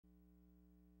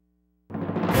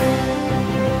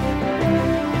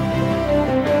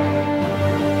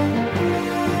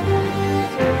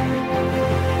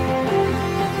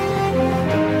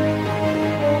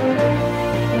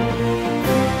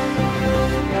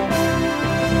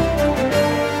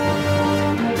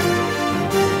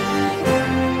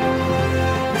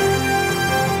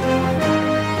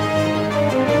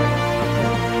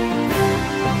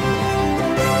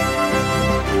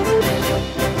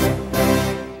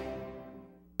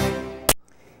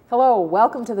Hello,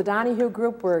 welcome to the Donohue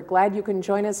Group. We're glad you can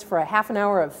join us for a half an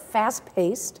hour of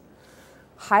fast-paced,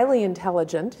 highly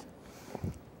intelligent,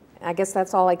 I guess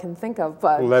that's all I can think of,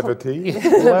 but levity.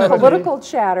 Political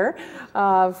chatter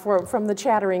from the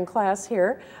chattering class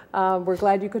here. We're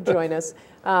glad you could join us.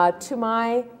 To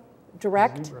my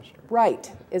direct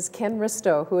right is Ken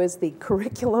Risto, who is the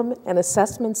Curriculum and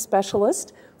Assessment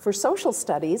Specialist for Social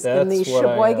Studies in the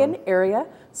Sheboygan Area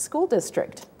School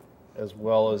District. As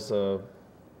well as a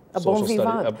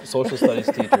social studies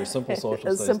teacher, simple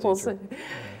social studies teacher.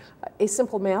 A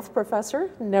simple math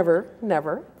professor, never.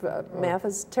 Math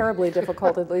is terribly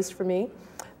difficult, at least for me.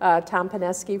 Tom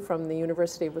Paneski from the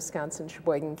University of Wisconsin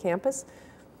Sheboygan campus.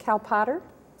 Cal Potter,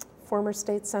 former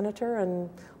state senator and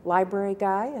library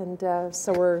guy, and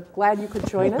so we're glad you could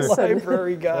join us.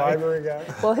 Library guy.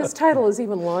 Well, his title is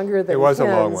even longer than It was Ken's,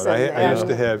 a long one. I used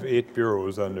to have 8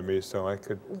 bureaus under me, so I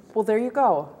could... Well, there you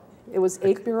go. It was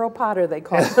 8 Bureau Potter, they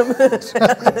called him.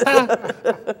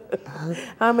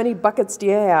 How many buckets do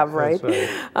you have, right?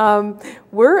 That's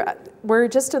right. We're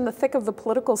just in the thick of the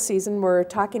political season. We're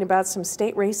talking about some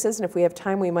state races, and if we have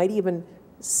time, we might even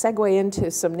segue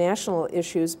into some national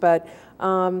issues. But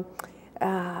it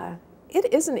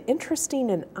is an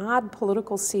interesting and odd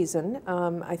political season.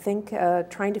 I think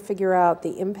trying to figure out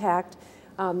the impact.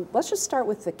 Let's just start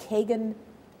with the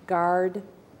Kagan-Gard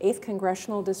 8th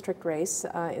Congressional District race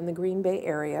in the Green Bay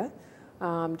area.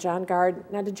 John Gard,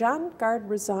 now did John Gard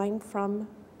resign from,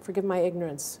 forgive my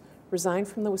ignorance, resign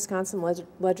from the Wisconsin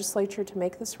legislature to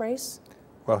make this race?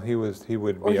 Well, he would be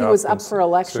or he was up for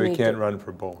election. So he can't run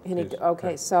for both.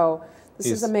 Okay, so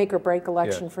this is a make or break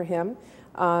election for him.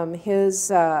 His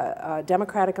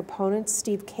Democratic opponent,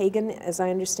 Steve Kagan, as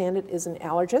I understand it, is an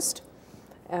allergist.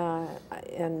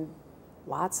 And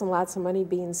lots of money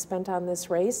being spent on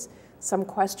this race. Some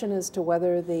question as to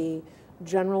whether the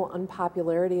general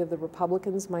unpopularity of the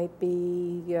Republicans might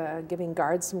be giving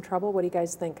Gard some trouble. What do you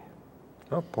guys think?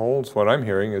 Well, polls, what I'm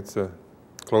hearing, it's a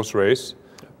close race.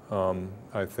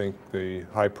 I think the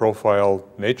high-profile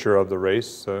nature of the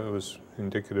race was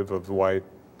indicative of why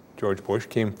George Bush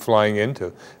came flying in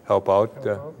to help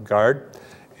out Gard.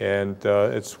 And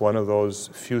it's one of those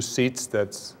few seats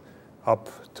that's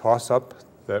toss-up,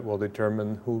 that will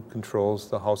determine who controls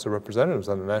the House of Representatives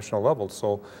on the national level.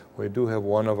 So we do have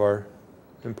one of our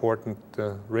important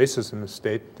races in the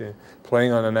state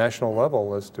playing on a national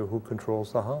level as to who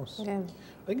controls the House. Yeah.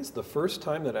 I think it's the first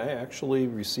time that I actually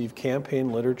received campaign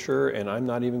literature, and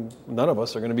none of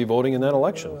us are going to be voting in that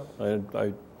election.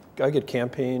 I get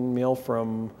campaign mail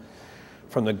from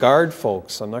the Gard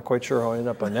folks. I'm not quite sure how I ended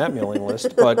up on that mailing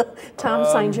list, but... Tom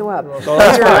signed you up. So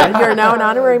that's fine. You're now an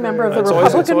honerary member of the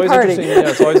Republican Party. Yeah,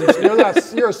 it's always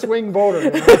interesting. You're a swing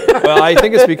voter. Well, I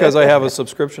think it's because I have a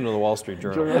subscription to the Wall Street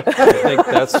Journal. I think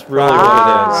that's really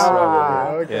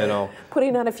what it is. Okay. You know.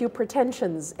 Putting on a few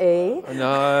pretensions, eh?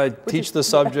 No, teach the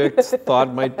subject, thought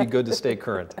it might be good to stay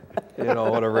current. You know,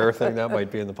 what a rare thing that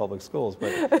might be in the public schools.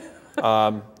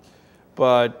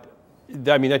 But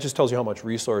I mean, that just tells you how much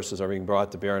resources are being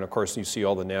brought to bear. And of course, you see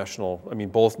all the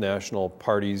both national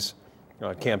parties,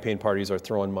 campaign parties are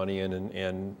throwing money in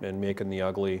and making the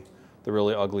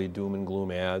really ugly doom and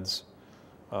gloom ads.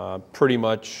 Pretty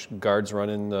much Gard's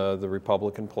running the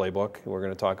Republican playbook. We're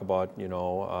going to talk about,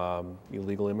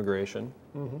 illegal immigration.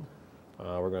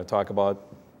 We're going to talk about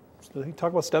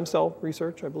stem cell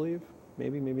research, I believe.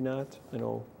 Maybe not. I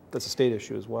know that's a state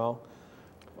issue as well.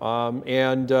 John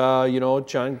and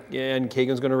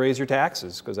Kagan's going to raise your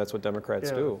taxes because that's what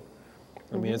Democrats do.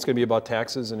 I mean, it's going to be about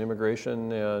taxes and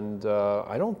immigration, and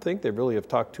I don't think they really have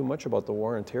talked too much about the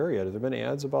war on terror yet. Have there been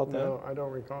ads about that? No, I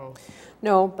don't recall.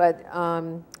 No, but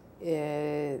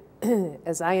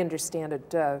as I understand it,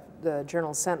 the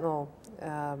Journal Sentinel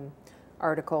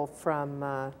article from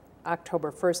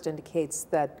October 1st indicates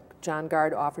that John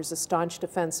Gard offers a staunch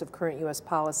defense of current U.S.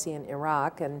 policy in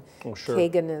Iraq, and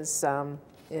Kagan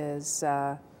is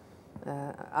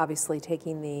obviously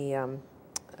taking the...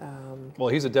 well,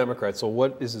 he's a Democrat, so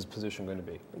what is his position going to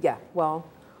be? Yeah, well...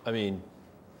 I mean...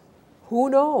 Who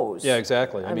knows? Yeah,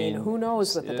 exactly. I mean, who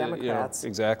knows with the Democrats?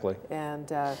 Exactly. And,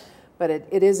 but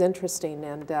it is interesting,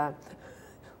 and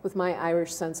with my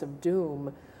Irish sense of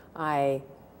doom, I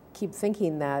keep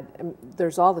thinking that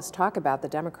there's all this talk about the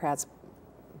Democrats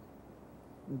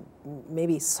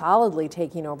maybe solidly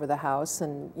taking over the House,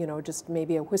 and just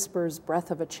maybe a whisper's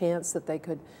breath of a chance that they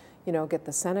could get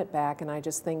the Senate back. And I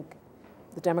just think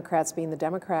the Democrats being the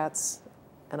Democrats,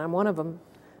 and I'm one of them,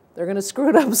 they're going to screw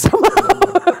it up somehow.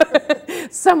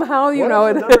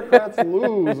 What if the Democrats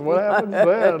lose? What happens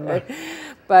then?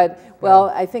 But,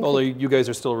 well, I think... Well, you guys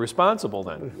are still responsible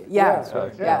then.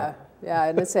 Yeah. Yeah,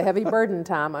 and it's a heavy burden,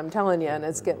 Tom, I'm telling you, and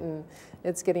it's getting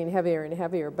heavier and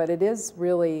heavier. But it is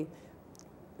really,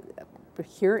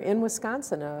 here in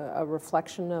Wisconsin, a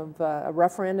reflection of a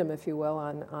referendum, if you will,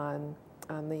 on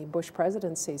the Bush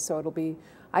presidency. So it'll be,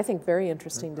 I think, very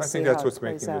interesting to see how it plays out. I think that's what's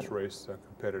making this race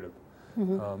competitive.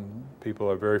 People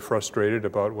are very frustrated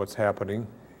about what's happening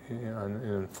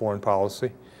in foreign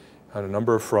policy on a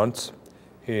number of fronts.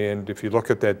 And if you look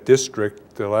at that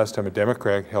district, the last time a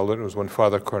Democrat held it was when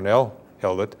Father Cornell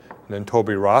held it, and then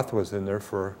Toby Roth was in there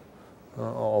for a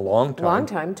long time. Long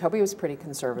time. Toby was pretty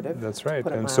conservative. That's right.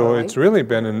 And so it's really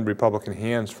been in Republican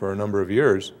hands for a number of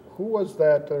years. Who was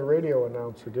that radio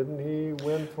announcer? Didn't he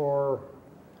win for,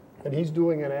 and he's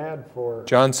doing an ad for?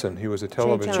 Johnson. He was a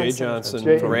television. Jay Johnson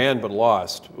ran but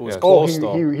lost. It was Yes. close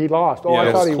though. He lost. Oh, Yeah,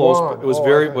 I thought he close, won. but it was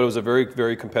okay. but it was a very,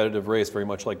 very competitive race, very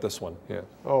much like this one. Yeah.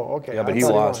 Oh, okay. Yeah, but I he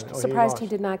thought lost. won. Oh, Surprised he lost.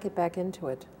 did not get back into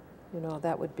it. You know,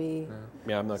 that would be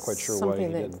Yeah, I'm not quite sure why he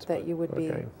something didn't. that you would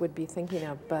Okay. be thinking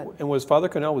of. But And was Father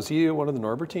Cornell, was he one of the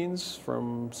Norbertines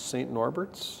from St.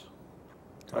 Norbert's?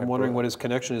 I'm wondering what his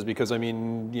connection is, because I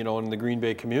mean, you know, in the Green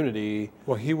Bay community,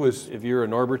 Well, he was, if you're a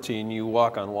Norbertine, you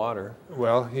walk on water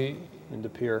well, he into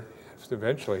Pier.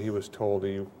 eventually he was told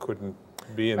he couldn't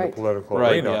be in Right. the political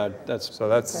Right, arena. yeah, that's So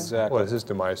that's exactly. what his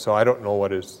demise. So I don't know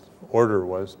what his order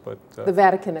was, but the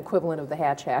Vatican equivalent of the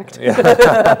Hatch Act.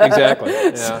 exactly.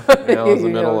 Yeah, you know, it was the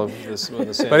You middle know. of this. When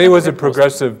the but he was a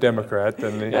progressive Democrat,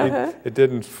 and it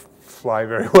didn't fly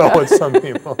very well with some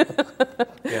people.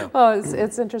 Yeah. Oh,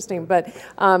 it's interesting. But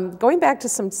going back to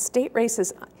some state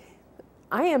races,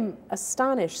 I am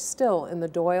astonished still in the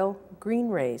Doyle Green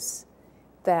race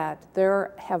that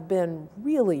there have been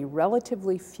really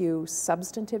relatively few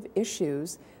substantive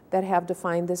issues that have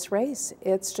defined this race.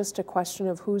 It's just a question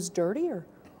of who's dirtier,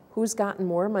 who's gotten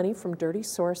more money from dirty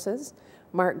sources.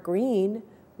 Mark Green,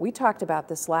 we talked about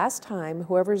this last time,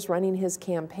 whoever's running his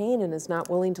campaign and is not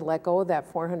willing to let go of that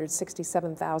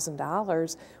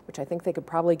 $467,000, which I think they could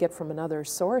probably get from another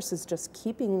source, is just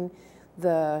keeping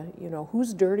the, you know,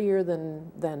 who's dirtier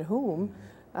than whom,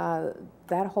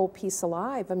 that whole piece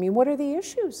alive. I mean, what are the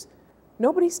issues?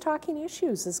 Nobody's talking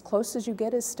issues. As close as you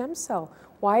get is stem cell.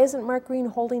 Why isn't Mark Green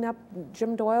holding up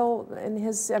Jim Doyle and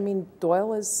his, I mean,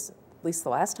 Doyle is, at least the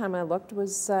last time I looked,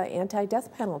 was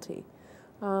anti-death penalty.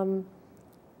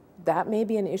 That may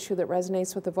be an issue that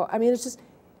resonates with the vote. I mean, it's just,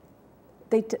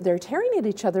 they're tearing at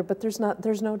each other, but there's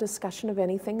no discussion of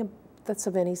anything that's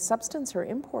of any substance or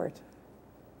import.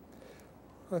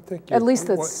 I think At least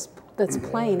that's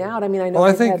playing out. I mean, I know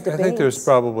well, they've had debates. I think there's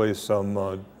probably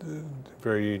some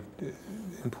very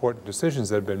important decisions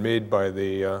that have been made by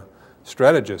the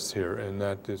strategists here, and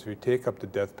that is, we take up the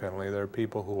death penalty. There are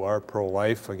people who are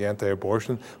pro-life,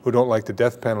 anti-abortion, who don't like the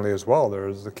death penalty as well. There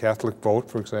is the Catholic vote,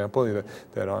 for example,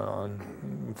 that on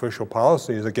official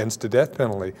policy is against the death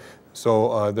penalty.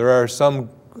 So there are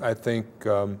some, I think,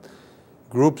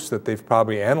 groups that they've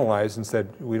probably analyzed and said,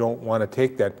 we don't want to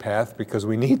take that path because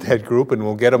we need that group and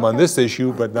we'll get them on this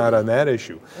issue but not on that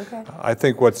issue. Okay. I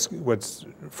think what's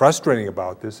frustrating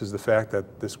about this is the fact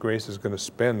that this race is going to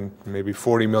spend maybe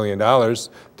 $40 million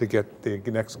to get the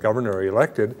next governor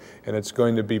elected, and it's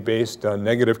going to be based on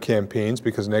negative campaigns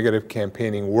because negative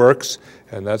campaigning works,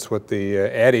 and that's what the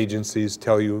ad agencies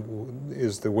tell you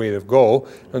is the way to go.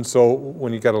 And so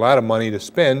when you got a lot of money to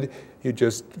spend, you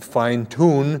just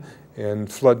fine-tune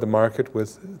and flood the market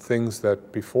with things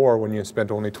that before, when you spent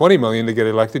only $20 million to get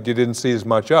elected, you didn't see as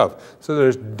much of. So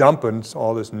there's dumping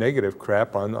all this negative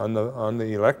crap on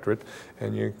the electorate,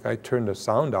 and I turn the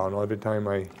sound down every time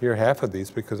I hear half of these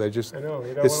because I just, I know,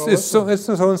 you don't it's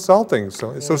so insulting,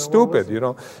 it's so stupid, you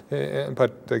know.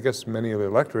 But I guess many of the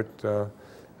electorate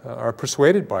are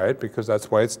persuaded by it because that's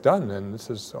why it's done, and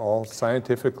this is all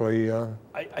scientifically.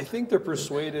 I think they're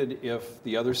persuaded if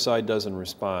the other side doesn't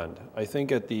respond. I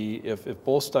think if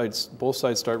both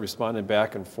sides start responding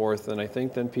back and forth, then I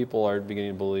think then people are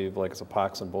beginning to believe like it's a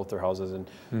pox in both their houses, and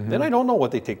then I don't know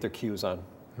what they take their cues on.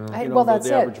 You know, well, that's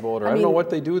the average it. voter. I don't know what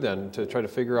they do then to try to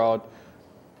figure out,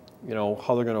 you know,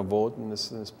 how they're going to vote in this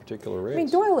particular race. I mean,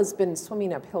 Doyle has been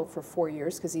swimming uphill for 4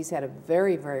 years because he's had a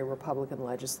very, very Republican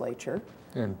legislature.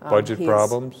 And budget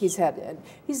problems.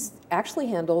 He's actually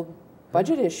handled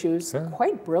budget issues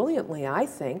quite brilliantly, I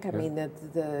think. I mean,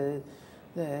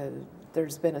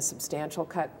 there's been a substantial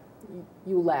cut.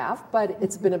 You laugh, but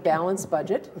it's been a balanced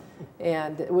budget,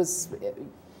 and the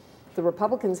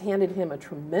Republicans handed him a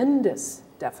tremendous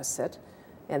deficit,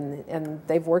 and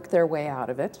they've worked their way out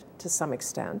of it to some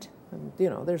extent. And, you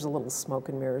know, there's a little smoke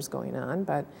and mirrors going on,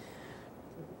 but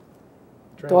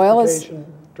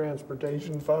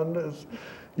Transportation fund is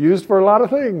used for a lot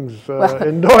of things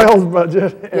in Doyle's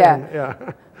budget.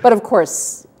 Yeah. But of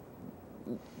course,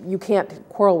 you can't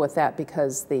quarrel with that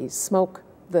because the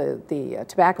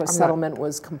tobacco settlement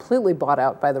was completely bought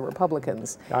out by the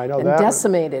Republicans. I know and that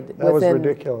decimated that within was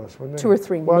ridiculous, wasn't it? 2 or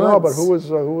 3 well, months. No, but who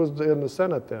was in the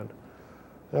Senate then?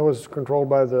 That was controlled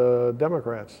by the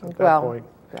Democrats at that point.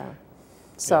 Yeah.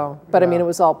 So, but I mean, it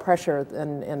was all pressure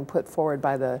and put forward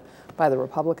by the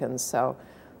Republicans.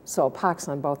 So pox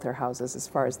on both their houses as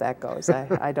far as that goes.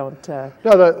 I don't.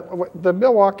 No, the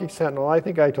Milwaukee Sentinel. I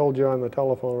think I told you on the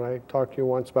telephone. I talked to you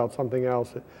once about something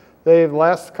else. They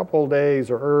last couple of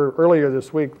days or earlier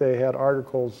this week, they had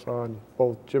articles on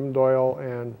both Jim Doyle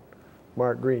and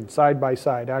Mark Green side by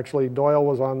side. Actually, Doyle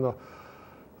was on the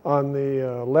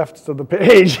left of the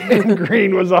page, and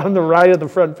Green was on the right of the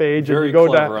front page. Very and you go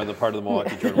clever down, on the part of the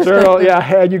Milwaukee Journal.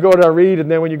 and you go to read,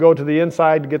 and then when you go to the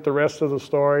inside to get the rest of the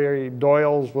story,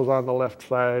 Doyle's was on the left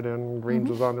side and Green's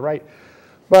was on the right.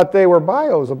 But they were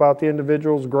bios about the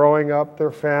individuals growing up,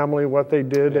 their family, what they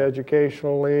did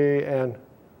educationally, and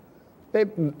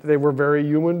they were very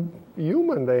human.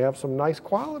 They have some nice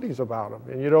qualities about them,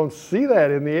 and you don't see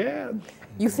that in the ad.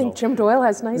 You think Jim Doyle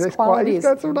has nice qualities? He's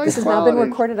got some nice This has now been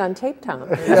recorded on tape, Tom.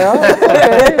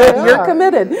 Yeah. You're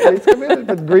committed. He's committed,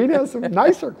 but Green has some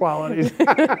nicer qualities.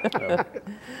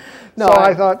 No, so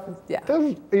I thought, yeah. that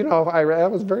was,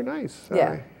 that was very nice.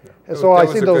 Yeah. And so that I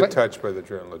was see a those. good touch by the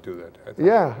Journal to do that. I thought.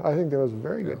 Yeah, I think that was a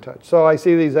very good touch. So I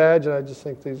see these ads, and I just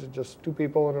think these are just two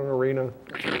people in an arena,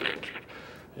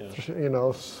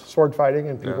 sword fighting,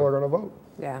 and people are going to vote.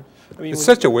 Yeah. I mean, It's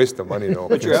such a waste of money, though.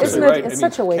 But you're Isn't absolutely it? right. It's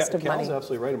such a waste of money. Cal's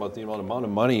absolutely right about the amount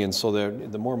of money, and so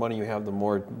the more money you have, the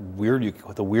more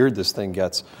weird this thing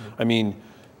gets. I mean,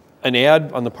 an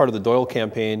ad on the part of the Doyle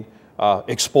campaign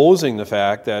exposing the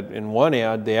fact that in one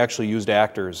ad they actually used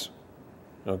actors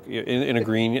in a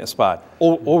green spot.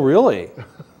 Oh, really?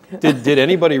 Did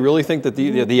anybody really think that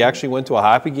they actually went to a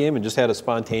hockey game and just had a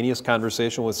spontaneous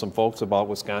conversation with some folks about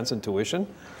Wisconsin tuition?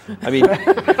 I mean,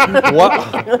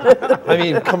 what? I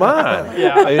mean, come on.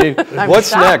 Yeah. I mean,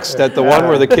 what's next? At the one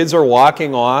where the kids are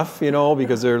walking off,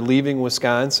 because they're leaving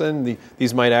Wisconsin?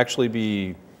 These might actually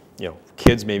be,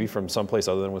 kids maybe from someplace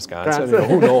other than Wisconsin.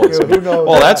 Who knows? Who knows?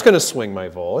 Well, that's going to swing my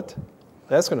vote.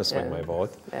 That's going to swing my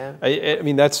vote. Yeah. I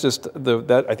mean, that's just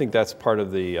I think that's part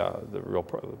of the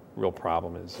real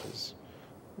problem is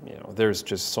there's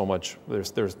just so much.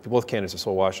 There's both candidates are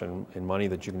so awash in money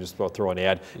that you can just throw an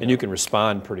ad and you can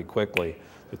respond pretty quickly.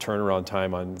 The turnaround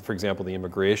time on, for example, the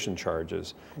immigration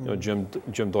charges.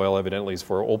 Jim Doyle evidently is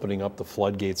for opening up the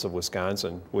floodgates of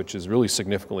Wisconsin, which is really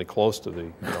significantly close to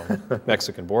the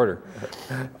Mexican border,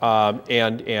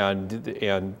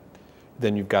 and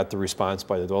then you've got the response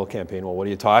by the Doyle campaign. Well, what are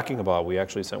you talking about? We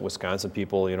actually sent Wisconsin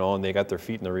people, and they got their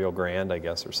feet in the Rio Grande, I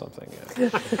guess, or something.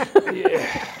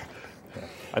 Yeah.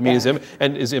 I mean,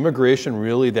 is immigration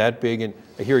really that big? And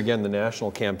here again, the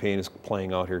national campaign is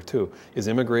playing out here too. Is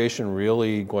immigration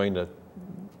really going to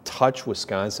touch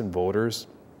Wisconsin voters?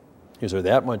 Is there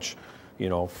that much,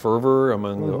 fervor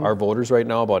among our voters right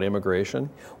now about immigration?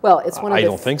 Well, it's one of I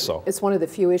don't think so. It's one of the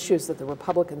few issues that the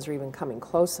Republicans are even coming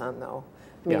close on, though.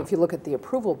 I mean, if you look at the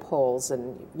approval polls,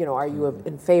 and are you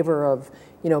in favor of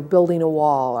building a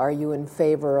wall? Are you in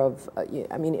favor of?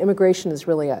 I mean, immigration is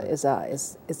really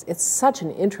it's such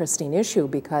an interesting issue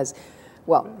because,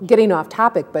 well, getting off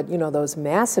topic, but those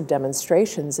massive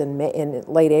demonstrations in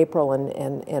late April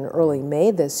and early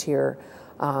May this year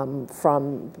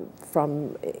from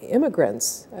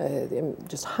immigrants,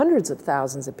 just hundreds of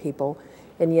thousands of people,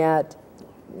 and yet.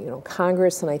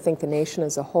 Congress and I think the nation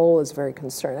as a whole is very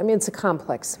concerned. I mean, it's a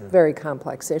complex, very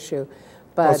complex issue.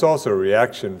 But well, it's also a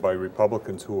reaction by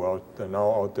Republicans who are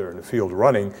now out there in the field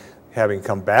running, having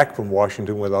come back from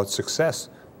Washington without success.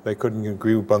 They couldn't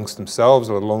agree amongst themselves,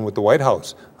 let alone with the White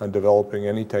House, on developing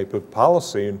any type of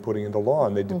policy and putting into law.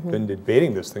 And they've been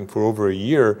debating this thing for over a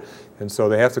year, and so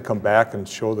they have to come back and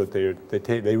show that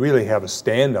they really have a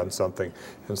stand on something.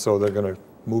 And so they're going to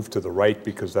move to the right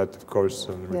because that, of course,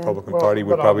 in the Republican Party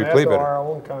would probably play better. Our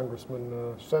own Congressman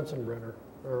Sensenbrenner,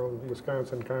 our own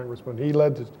Wisconsin Congressman, he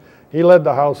led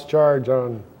the House charge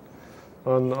on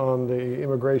the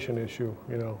immigration issue.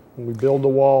 We build the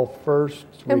wall first,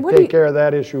 we take care of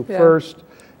that issue first,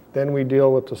 then we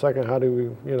deal with the second. How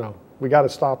do we? We got to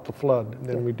stop the flood, and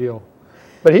then we deal.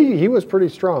 But he was pretty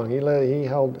strong. He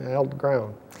held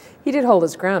ground. He did hold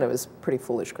his ground. It was pretty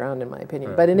foolish ground, in my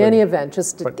opinion. But in any event,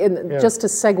 just to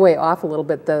segue off a little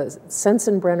bit, the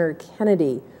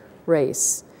Sensenbrenner-Kennedy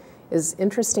race is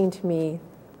interesting to me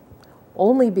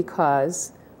only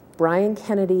because Brian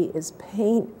Kennedy is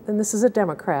and this is a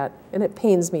Democrat, and it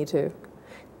pains me to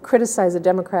criticize a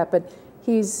Democrat, but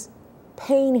he's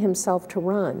paying himself to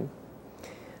run.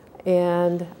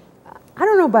 And I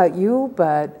don't know about you,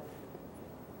 but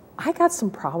I got some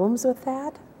problems with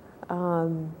that.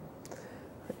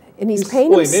 And he's paying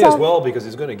well, himself. he may as well because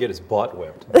he's going to get his butt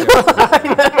whipped.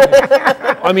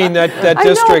 I mean, that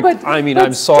district,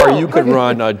 I'm sorry, you could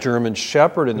run a German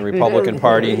Shepherd in the Republican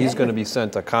Party and he's going to be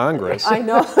sent to Congress. I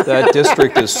know. That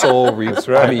district is so, That's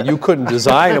right. I mean, you couldn't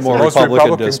design a more Most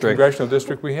Republican district. congressional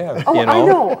district we have. Oh, you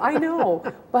know? I know,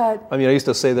 but I mean, I used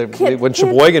to say that when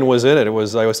Sheboygan was in it,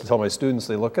 I used to tell my students,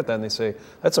 they look at that and they say,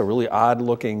 that's a really odd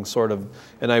looking sort of,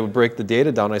 and I would break the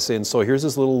data down. I say, and so here's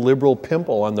this little liberal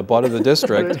pimple on the butt of the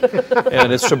district,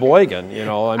 and it's Sheboygan. You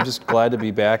know, I'm just glad to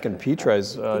be back in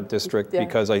Petrie's district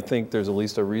because I think there's at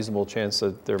least a reasonable chance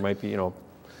that there might be, you know,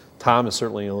 Tom is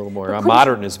certainly a little more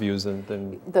modern in his views than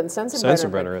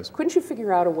Sensenbrenner is. Couldn't you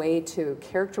figure out a way to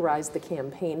characterize the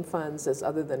campaign funds as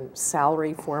other than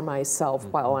salary for myself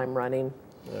while I'm running?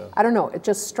 Yeah. I don't know. It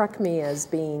just struck me as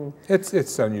being...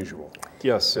 It's unusual.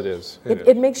 Yes, it is.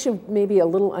 It makes you maybe a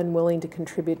little unwilling to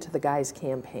contribute to the guy's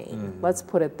campaign. Let's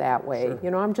put it that way. Sure. You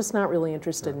know, I'm just not really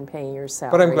interested in paying your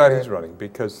salary. But I'm glad he's running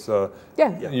because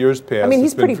in years past... I mean,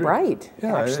 he's pretty bright,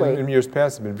 actually. In years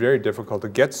past, it's been very difficult to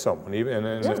get someone.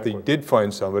 And if they did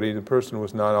find somebody, the person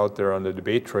was not out there on the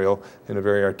debate trail in a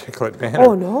very articulate manner.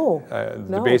 Oh, no.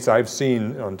 The debates I've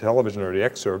seen on television or the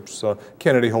excerpts,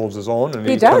 Kennedy holds his own. And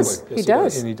he does. He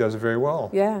does. And he does it very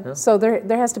well. Yeah. So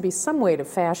there has to be some way to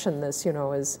fashion this, you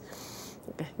know, as,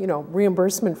 you know,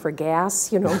 reimbursement for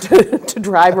gas, you know, to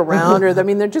drive around, or I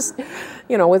mean, they're just,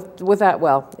 you know, with that.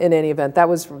 Well, in any event, that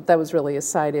was really a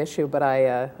side issue, but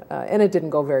and it didn't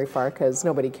go very far because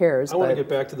nobody cares. I want to get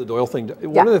back to the Doyle thing.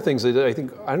 One of the things that I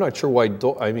think, I'm not sure why.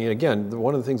 I mean, again,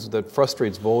 one of the things that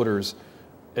frustrates voters,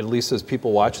 at least as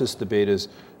people watch this debate, is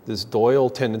this Doyle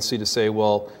tendency to say,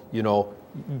 well, you know,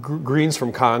 Green's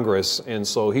from Congress, and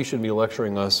so he should be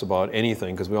lecturing us about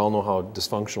anything because we all know how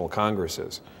dysfunctional Congress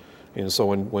is. And so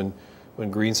when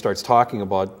Green starts talking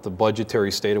about the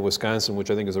budgetary state of Wisconsin,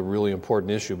 which I think is a really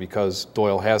important issue because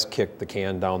Doyle has kicked the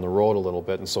can down the road a little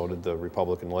bit, and so did the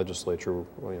Republican legislature.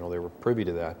 You know, they were privy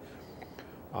to that,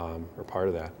 or part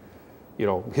of that. You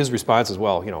know, his response is,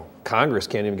 well, you know, Congress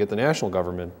can't even get the national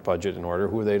government budget in order.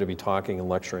 Who are they to be talking and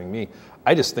lecturing me?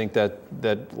 I just think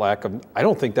that lack of, I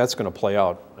don't think that's going to play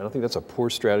out. I don't think that's a poor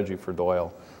strategy for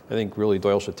Doyle. I think really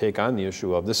Doyle should take on the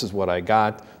issue of this is what I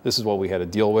got, this is what we had to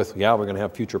deal with. Yeah, we're going to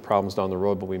have future problems down the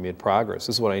road, but we made progress.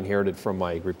 This is what I inherited from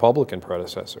my Republican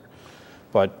predecessor.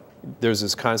 But there's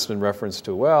this constant reference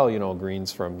to, well, you know,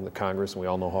 Green's from the Congress, and we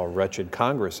all know how wretched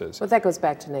Congress is. But that goes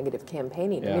back to negative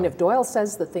campaigning. Yeah. I mean, if Doyle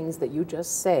says the things that you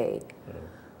just say,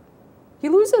 he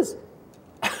loses.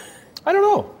 I don't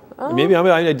know. Maybe I'm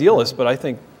an idealist, but I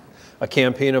think a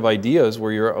campaign of ideas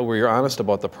where you're honest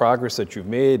about the progress that you've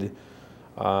made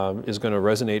is going to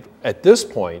resonate at this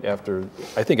point. I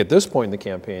think at this point in the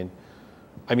campaign,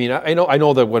 I mean, I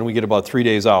know that when we get about 3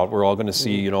 days out, we're all going to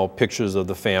see, you know, pictures of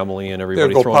the family and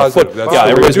everybody throwing a football. Yeah,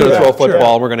 everybody's going to throw a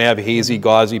football. And we're going to have hazy,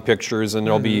 gauzy pictures, and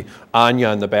there'll be Anya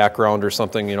in the background or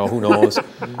something. You know, who knows?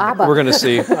 Abba. We're going to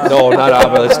see. No, not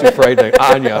Abba. That's too frightening.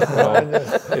 Anya,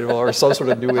 you know, or some sort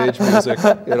of new age music.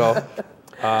 You know,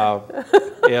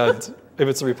 and if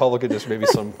it's a Republican, just maybe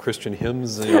some Christian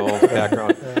hymns, you know,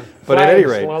 background. But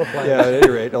flags, at any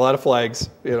rate, a lot of flags,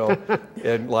 you know,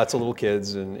 and lots of little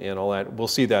kids and all that. We'll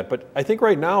see that. But I think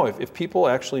right now, if people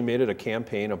actually made it a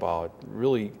campaign about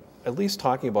really at least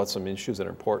talking about some issues that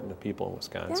are important to people in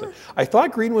Wisconsin. Yeah. I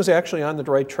thought Green was actually on the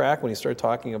right track when he started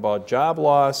talking about job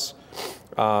loss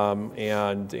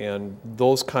and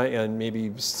those kind, and maybe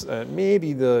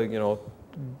the, you know,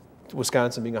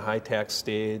 Wisconsin being a high tax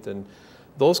state and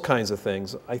those kinds of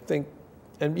things. I think,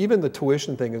 and even the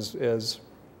tuition thing is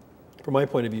from my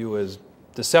point of view, as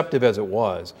deceptive as it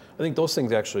was, I think those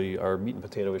things actually are meat and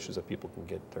potato issues that people can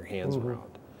get their hands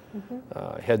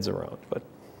around, heads around. But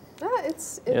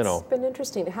it's been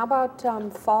interesting. How about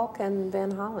Falk and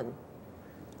Van Hollen?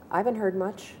 I haven't heard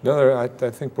much. No, I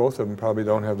think both of them probably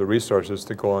don't have the resources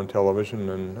to go on television,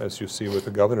 and as you see with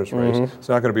the governor's race, it's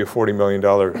not going to be a $40 million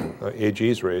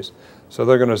AG's race. So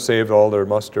they're going to save all their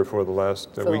muster for the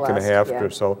last week and a half or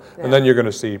so. Yeah. And then you're going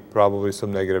to see probably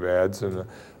some negative ads. And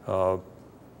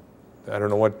I don't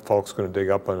know what Falk's going to dig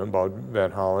up on about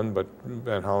Van Hollen, but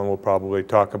Van Hollen will probably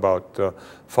talk about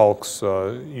Falk's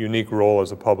unique role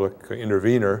as a public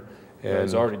intervener. And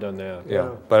he's already done that. Yeah,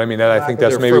 but I mean, I think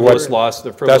that's maybe what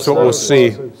we'll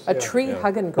see. A tree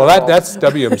hugging Well, girl. that's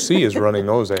WMC is running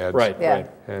those ads, right?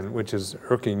 And which is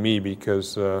irking me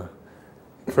because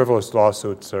frivolous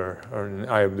lawsuits are an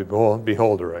eye of the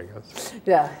beholder, I guess.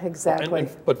 Yeah, exactly.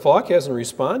 But Falk hasn't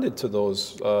responded to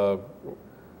those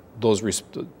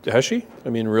has she? I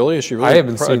mean, really? Has she really I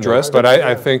haven't seen addressed it, but it?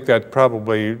 I think that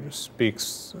probably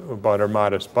speaks about our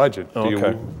modest budget. Oh, Do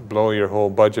okay. you blow your whole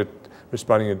budget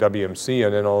responding to WMC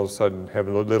and then all of a sudden have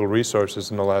little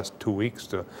resources in the last 2 weeks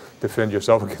to defend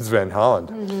yourself against Van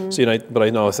Holland? See, I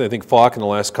know, I think Falk in the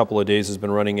last couple of days has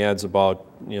been running ads about,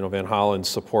 Van Hollen's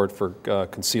support for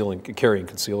conceal and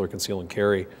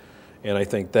carry. And I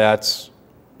think that's,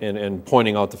 and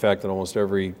pointing out the fact that almost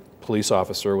every police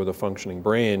officer with a functioning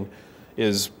brain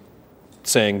is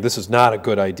saying this is not a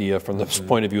good idea from the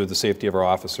point of view of the safety of our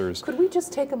officers. Could we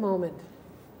just take a moment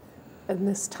in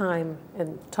this time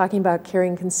and talking about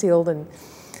carrying concealed and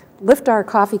lift our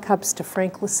coffee cups to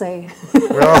Frank Lissay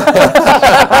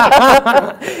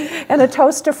and a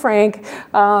toast to Frank.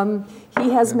 He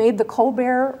has made the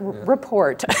Colbert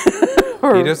report.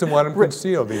 He doesn't want them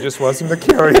concealed. He just wants them to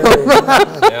carry them.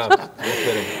 Yeah, no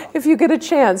kidding. If you get a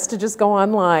chance to just go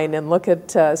online and look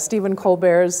at Stephen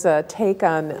Colbert's take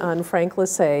on Frank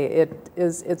Lissay,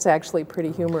 it's actually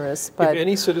pretty humorous. But if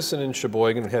any citizen in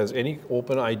Sheboygan has any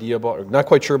open idea about, not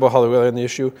quite sure about how they're on the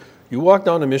issue, you walk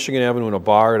down to Michigan Avenue in a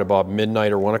bar at about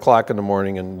midnight or 1 o'clock in the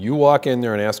morning, and you walk in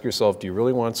there and ask yourself, do you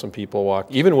really want some people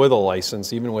even with a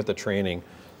license, even with the training,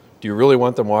 do you really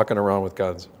want them walking around with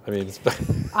guns? I mean,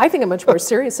 I think a much more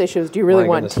serious issue is, do you really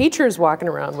want teachers walking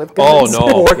around with oh guns?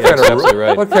 no, that's absolutely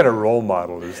right. What kind of role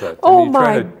model is that? Oh I mean,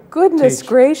 my goodness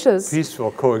gracious.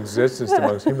 Peaceful coexistence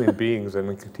amongst human beings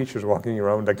and teachers walking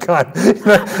around with a gun. I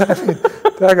mean,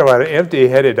 talk about an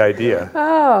empty-headed idea.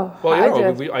 Oh,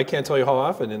 well, I can't tell you how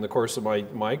often in the course of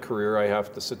my career I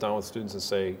have to sit down with students and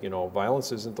say,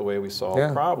 violence isn't the way we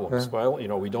solve problems.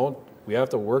 Yeah. We have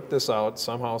to work this out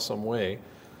somehow, some way.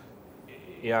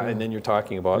 Yeah, and then you're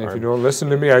talking about. If you don't listen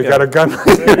to me, I got a gun. Just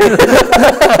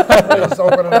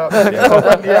open it up.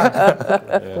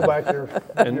 Go back there.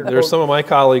 And there's some of my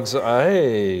colleagues,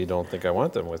 I don't think I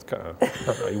want them with,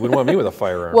 you wouldn't want me with a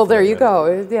firearm. well, there you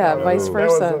go. Yeah, vice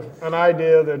versa. That was an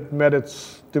idea that met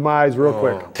its demise real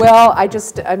quick. Well,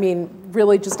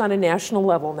 really just on a national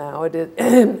level now, it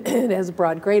has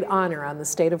brought great honor on the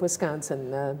state of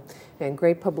Wisconsin and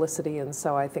great publicity, and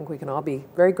so I think we can all be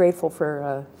very grateful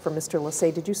for Mr.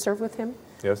 Lissay. Did you serve with him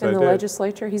Yes, in I the did.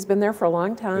 legislature? He's been there for a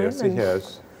long time. Yes, he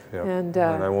has. Yeah. And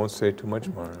I won't say too much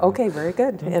more. Okay, very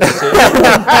good. And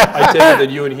I take it that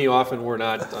you and he often were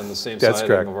not on the same That's side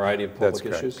correct. of a variety of That's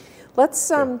public correct. issues.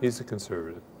 let's He's a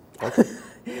conservative.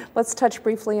 let's touch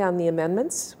briefly on the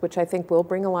amendments, which I think will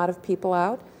bring a lot of people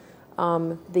out.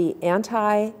 The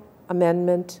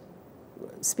anti-amendment,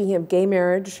 speaking of gay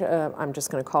marriage, I'm just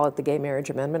going to call it the gay marriage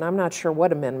amendment. I'm not sure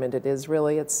what amendment it is,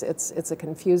 really. It's a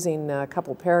confusing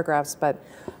couple paragraphs, but...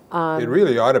 it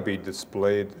really ought to be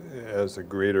displayed as a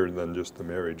greater than just the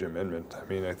marriage amendment. I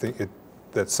mean, I think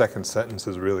that second sentence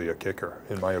is really a kicker,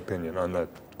 in my opinion, on that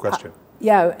question.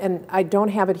 Yeah, and I don't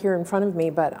have it here in front of me,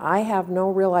 but I have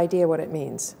no real idea what it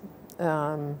means.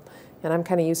 And I'm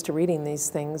kind of used to reading these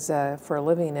things for a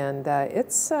living, and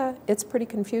it's pretty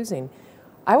confusing.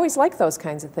 I always like those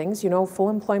kinds of things, full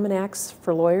employment acts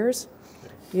for lawyers,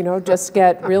 just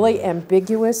get really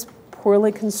ambiguous,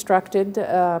 poorly constructed,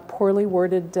 poorly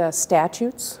worded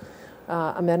statutes,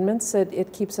 amendments.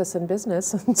 It keeps us in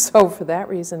business, and so for that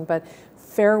reason. But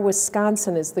Fair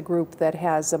Wisconsin is the group that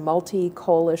has a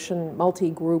multi-group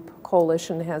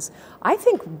coalition, has, I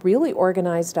think, really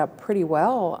organized up pretty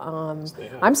well.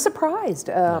 I'm surprised.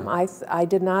 I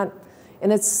did not,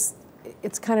 and it's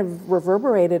kind of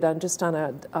reverberated on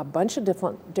a bunch of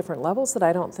different levels that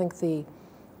I don't think the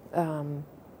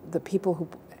people who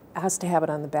asked to have it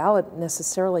on the ballot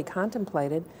necessarily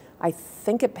contemplated. I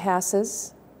think it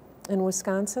passes in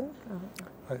Wisconsin.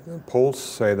 Polls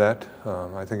say that.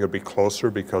 I think it'll be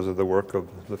closer because of the work of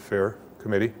the Fair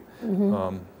Committee.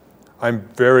 Mm-hmm. I'm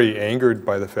very angered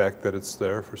by the fact that it's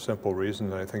there for simple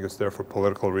reasons. I think it's there for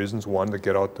political reasons. One, to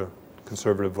get out the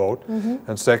conservative vote. Mm-hmm.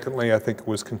 And secondly, I think it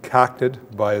was concocted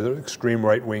by the extreme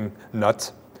right-wing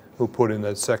nuts who put in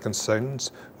that second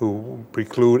sentence, who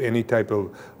preclude any type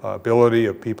of ability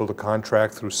of people to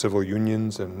contract through civil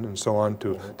unions and so on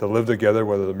to live together,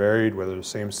 whether they're married, whether they're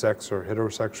same-sex or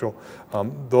heterosexual.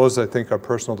 Those, I think, are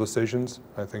personal decisions.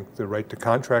 I think the right to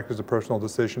contract is a personal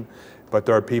decision, but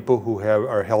there are people who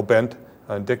are hell-bent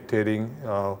on dictating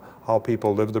how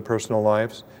people live their personal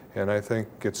lives, and I think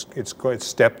it's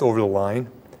stepped over the line.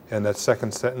 And that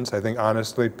second sentence, I think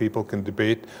honestly people can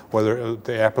debate whether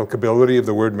the applicability of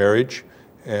the word marriage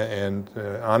and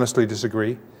honestly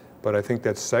disagree. But I think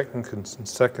that second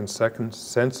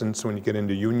sentence, when you get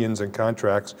into unions and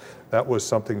contracts, that was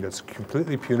something that's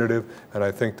completely punitive. And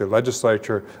I think the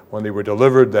legislature, when they were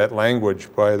delivered that language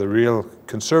by the real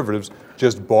conservatives,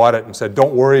 just bought it and said,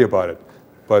 don't worry about it.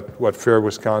 But what Fair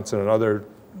Wisconsin and other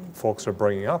folks are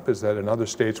bringing up is that in other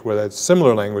states where that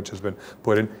similar language has been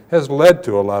put in has led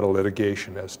to a lot of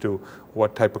litigation as to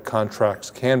what type of contracts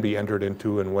can be entered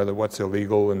into and what's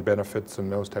illegal and benefits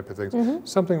and those type of things.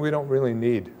 Something we don't really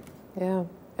need. Yeah,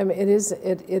 I mean, it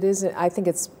is. I think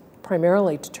it's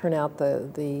primarily to turn out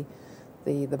the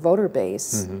voter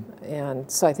base,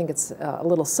 and so I think it's a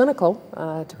little cynical,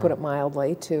 to put it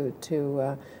mildly,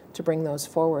 to bring those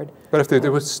forward. But if they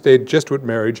would stayed just with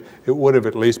marriage, it would have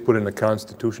at least put in the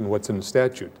Constitution what's in the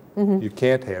statute. You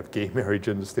can't have gay marriage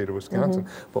in the state of Wisconsin.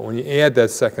 But when you add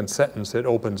that second sentence, it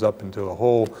opens up into a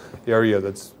whole area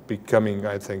that's becoming,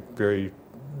 I think, very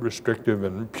restrictive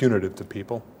and punitive to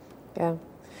people. Yeah,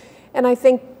 and I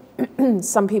think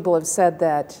some people have said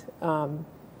that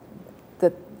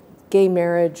that gay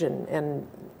marriage and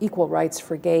equal rights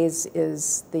for gays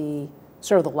is the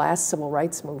sort of the last civil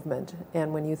rights movement.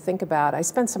 And when you think about, I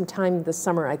spent some time this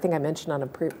summer, I think I mentioned on a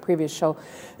previous show,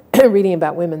 reading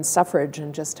about women's suffrage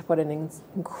and just what an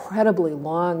incredibly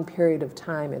long period of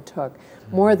time it took,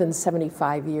 more than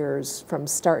 75 years from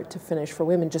start to finish for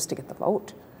women just to get the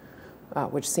vote,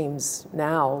 which seems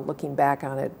now, looking back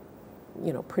on it,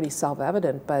 you know, pretty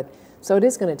self-evident, but so it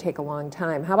is going to take a long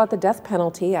time. How about the death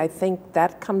penalty? I think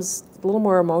that comes a little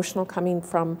more emotional, coming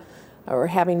from or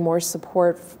having more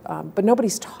support, but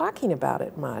nobody's talking about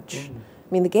it much. I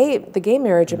mean, the gay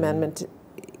marriage amendment,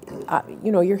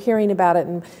 you know, you're hearing about it,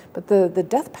 but the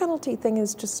death penalty thing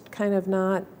is just kind of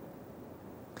not,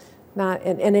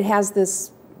 and it has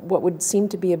this, what would seem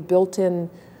to be a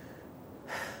built-in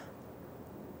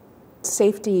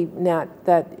safety net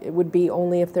that it would be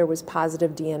only if there was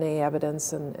positive DNA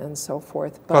evidence and so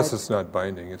forth. But plus, it's not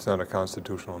binding. It's not a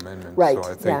constitutional amendment. Right,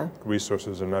 so I think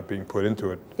resources are not being put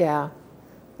into it. Yeah,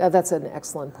 that's an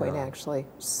excellent point, actually.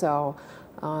 So,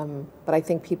 but I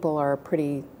think people are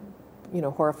pretty, you know,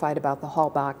 horrified about the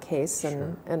Hallbach case,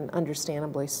 and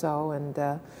understandably so.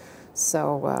 And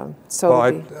well,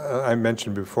 I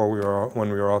mentioned before when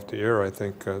we were off the air, I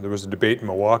think there was a debate in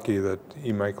Milwaukee that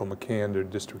E. Michael McCann, the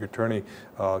district attorney,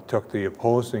 took the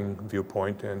opposing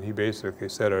viewpoint, and he basically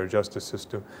said our justice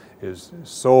system is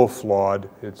so flawed,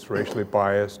 it's racially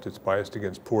biased, it's biased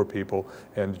against poor people,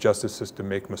 and the justice system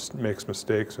makes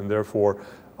mistakes, and therefore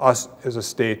us as a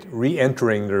state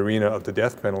re-entering the arena of the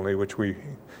death penalty, which we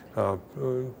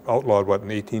outlawed, what, in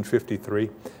 1853,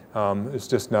 it's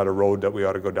just not a road that we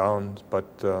ought to go down. But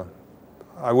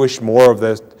I wish more of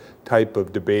this type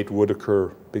of debate would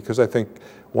occur, because I think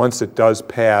once it does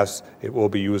pass, it will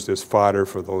be used as fodder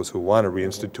for those who want to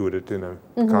reinstitute it in a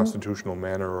constitutional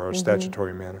manner or a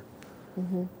statutory manner.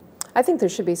 I think there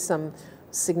should be some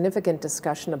significant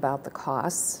discussion about the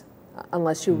costs,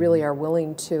 unless you really are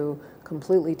willing to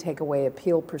completely take away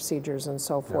appeal procedures and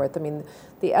so forth. I mean,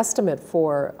 the estimate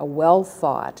for a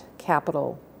well-thought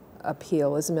capital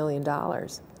appeal is $1 million.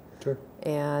 Sure.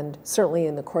 And certainly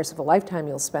in the course of a lifetime,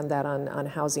 you'll spend that on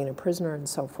housing a prisoner and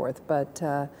so forth. But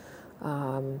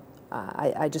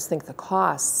I just think the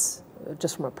costs,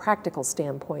 just from a practical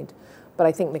standpoint, but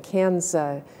I think McCann's,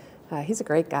 he's a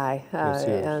great guy. Yes,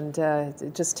 he is. And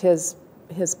just his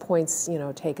points, you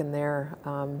know, taken there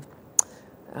are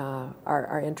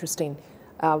interesting.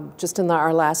 Just in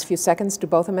our last few seconds, do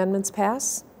both amendments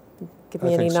pass? Give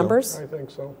me any numbers. I think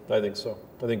so. I think so.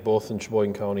 I think both in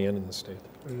Sheboygan County and in the state.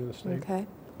 Okay.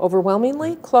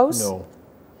 Overwhelmingly close? No.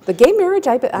 The gay marriage,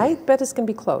 I bet it's going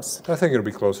to be close. I think it'll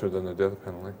be closer than the death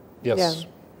penalty. Yes.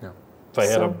 Yeah. If I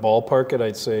had to ballpark it,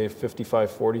 I'd say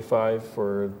 55-45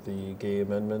 for the gay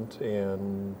amendment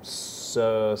and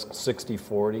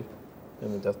 60-40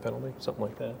 in the death penalty, something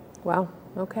like that. Wow.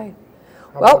 Okay.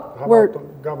 How about the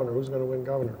governor? Who's going to win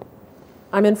governor?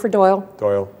 I'm in for Doyle.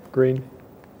 Doyle. Green.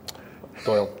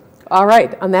 Doyle. All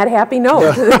right, on that happy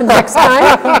note, next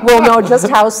time we'll know just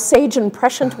how sage and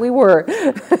prescient we were.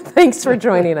 Thanks for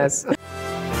joining us.